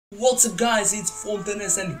What's up guys, it's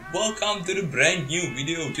Fontenes and welcome to the brand new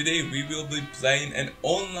video. Today we will be playing an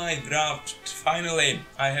online draft. Finally,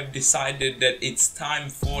 I have decided that it's time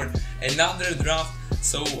for another draft.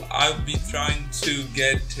 So I'll be trying to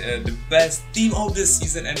get the best team of the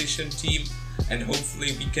season edition team, and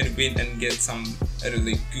hopefully we can win and get some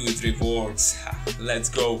really good rewards. Let's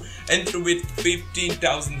go. Enter with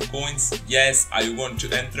 15,000 coins. Yes, I want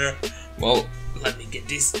to enter. Well, let me get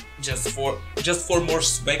this just for more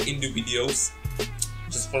swag in the videos.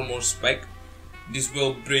 Just for more swag. This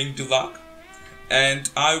will bring the luck. And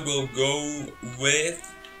I will go with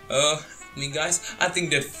guys, I think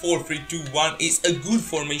that 4-3-2-1 is a good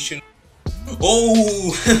formation.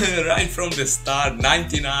 Oh, right from the start,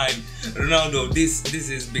 99 Ronaldo. This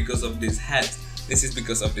is because of this hat. This is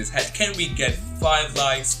because of this hat. Can we get 5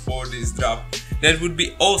 likes for this draft? That would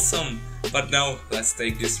be awesome. But now let's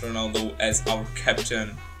take this Ronaldo as our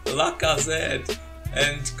captain. Lacazette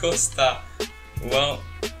and Costa. Well,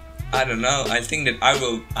 I don't know. I think that I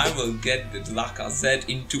will get the Lacazette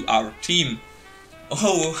into our team.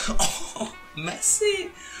 Oh,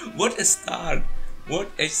 Messi! What a start!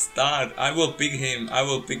 What a start! I will pick him.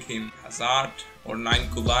 Hazard or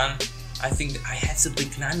Nainggolan. I think I have to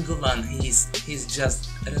pick Nainggolan. He's just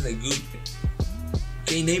really good.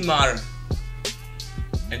 Okay, Neymar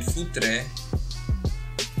and Futre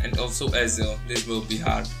and also Ezil. This will be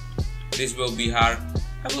hard.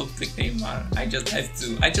 I will pick Neymar. I just have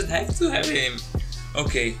to have him.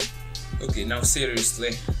 Okay, now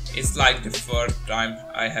seriously, it's like the first time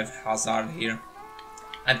I have Hazard here.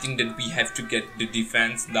 I think that we have to get the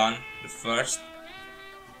defense done the first.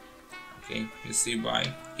 Okay, you see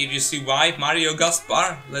why. Here you see why. Mario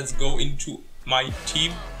Gaspar. Let's go into my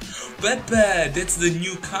team. Pepe, that's the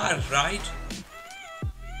new card, right?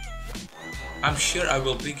 I'm sure I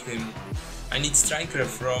will pick him. I need striker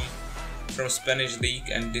from Spanish league,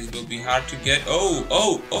 and this will be hard to get.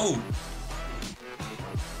 Oh!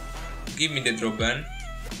 Give me the Robben.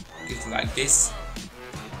 It's like this.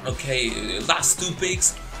 Okay, last 2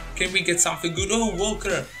 picks. Can we get something good? Oh,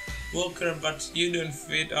 Walker, but you don't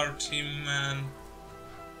fit our team, man.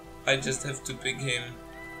 I just have to pick him.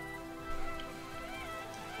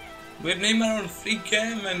 With Neymar on free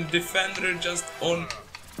cam and defender just on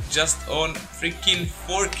freaking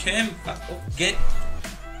 4 cam. Get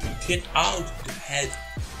out the head.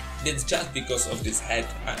 That's just because of this head.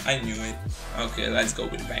 I knew it. Okay, let's go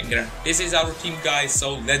with banger. This is our team, guys,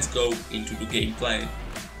 so let's go into the gameplay.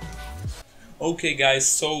 Okay guys,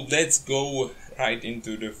 so let's go right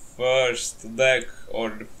into the first leg, or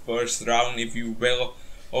the first round if you will,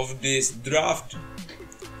 of this draft.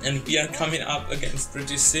 And we are coming up against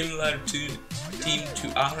pretty similar team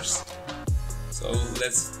to ours. So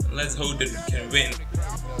let's hope that we can win.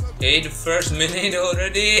 Okay, the first minute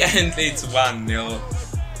already, and it's 1-0.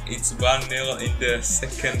 It's 1-0 in the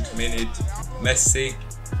second minute. Messi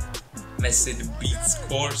the beat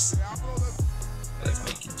scores. Let's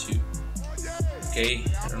make it 2. Okay,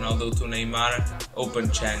 Ronaldo to Neymar. Open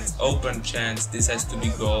chance. This has to be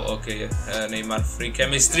goal. Okay, Neymar free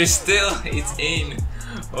chemistry still. It's in.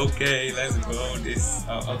 Okay, let's go.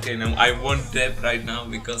 Okay, now I want depth right now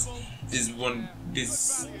because this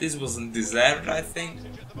wasn't deserved, I think.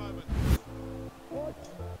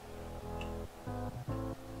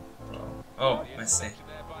 Oh, Messi,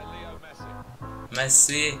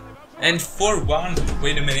 and 4-1.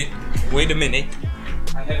 Wait a minute.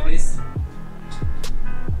 I have this.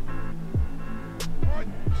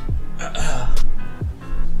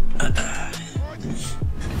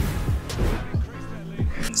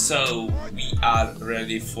 So we are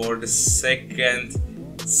ready for the second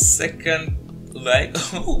leg.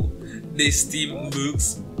 Oh, this team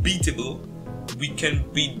looks beatable. We can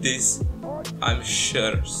beat this, I'm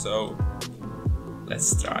sure. So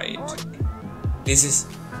let's try it. This is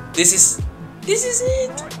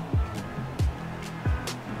it.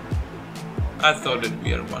 I thought that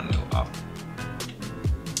we are 1-0 up.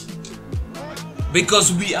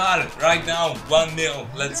 Because we are right now 1-0.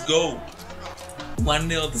 Let's go.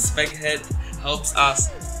 1-0. The spec head helps us.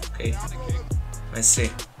 Okay. Messi.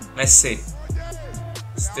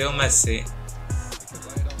 Still Messi.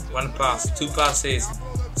 1 pass, 2 passes.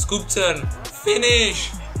 Scoop turn.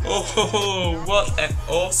 Finish. Oh, what an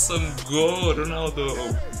awesome goal,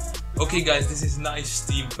 Ronaldo. Okay guys, this is nice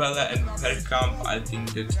team. Pele and Bergkamp. I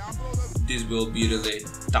think that this will be really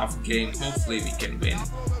tough game. Hopefully we can win.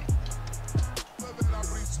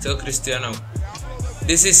 Still Cristiano.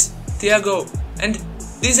 This is Thiago, and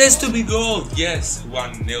this has to be goal. Yes,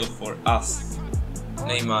 1-0 for us.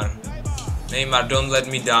 Neymar, don't let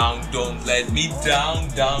me down. Down.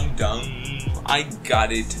 I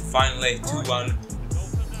got it. Finally, 2-1.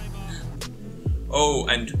 Oh,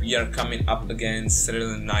 and we are coming up against a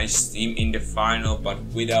really nice team in the final, but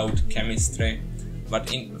without chemistry,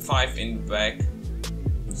 but in 5 in back.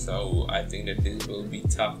 So I think that this will be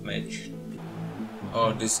tough match.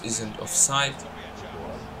 Oh, this isn't offside,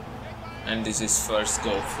 and this is first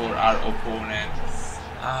goal for our opponent.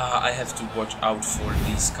 I have to watch out for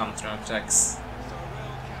these counter-attacks.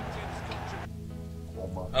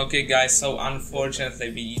 Okay guys, so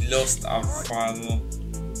unfortunately we lost our final.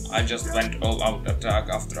 I just went all out attack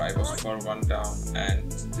after I was 4-1 down,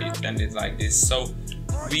 and it ended like this. So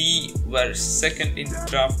we were second in the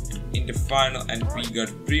draft in the final, and we got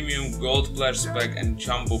premium gold players pack and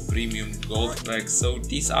jumbo premium gold pack. So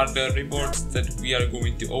these are the rewards that we are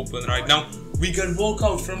going to open right now. We got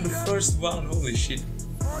walkout from the first one, holy shit.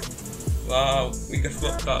 Wow, we got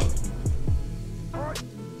walkout.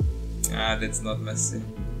 Ah, that's not Messi.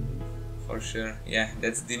 For sure, yeah,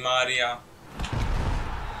 that's Di Maria.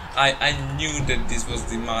 I knew that this was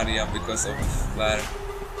Di Maria because of the flare.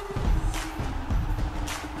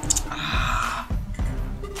 Ah,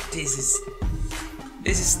 this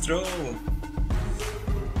is troll.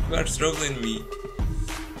 You are trolling me.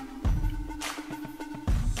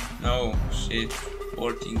 No, shit.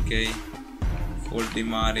 14k for Di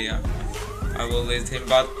Maria. I will let him,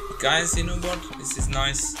 but guys, you know what? This is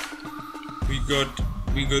nice.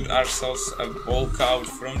 We got ourselves a walkout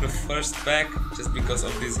from the first pack just because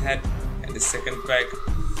of this head, and the second pack,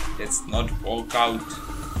 that's not walkout.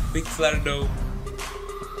 Quick flare though,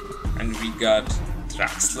 and we got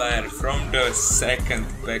Draxler from the second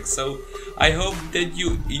pack. So I hope that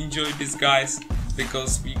you enjoyed this, guys,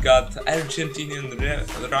 because we got Argentinian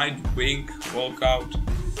right wing walkout.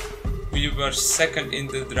 We were second in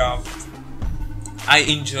the draft. I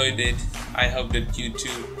enjoyed it. I hope that you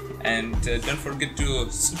too. And don't forget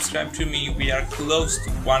to subscribe to me. We are close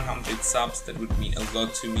to 100 subs. That would mean a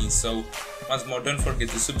lot to me. So once more, don't forget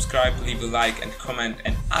to subscribe, leave a like and comment,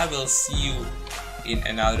 and I will see you in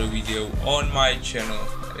another video on my channel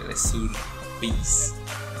really soon. Peace.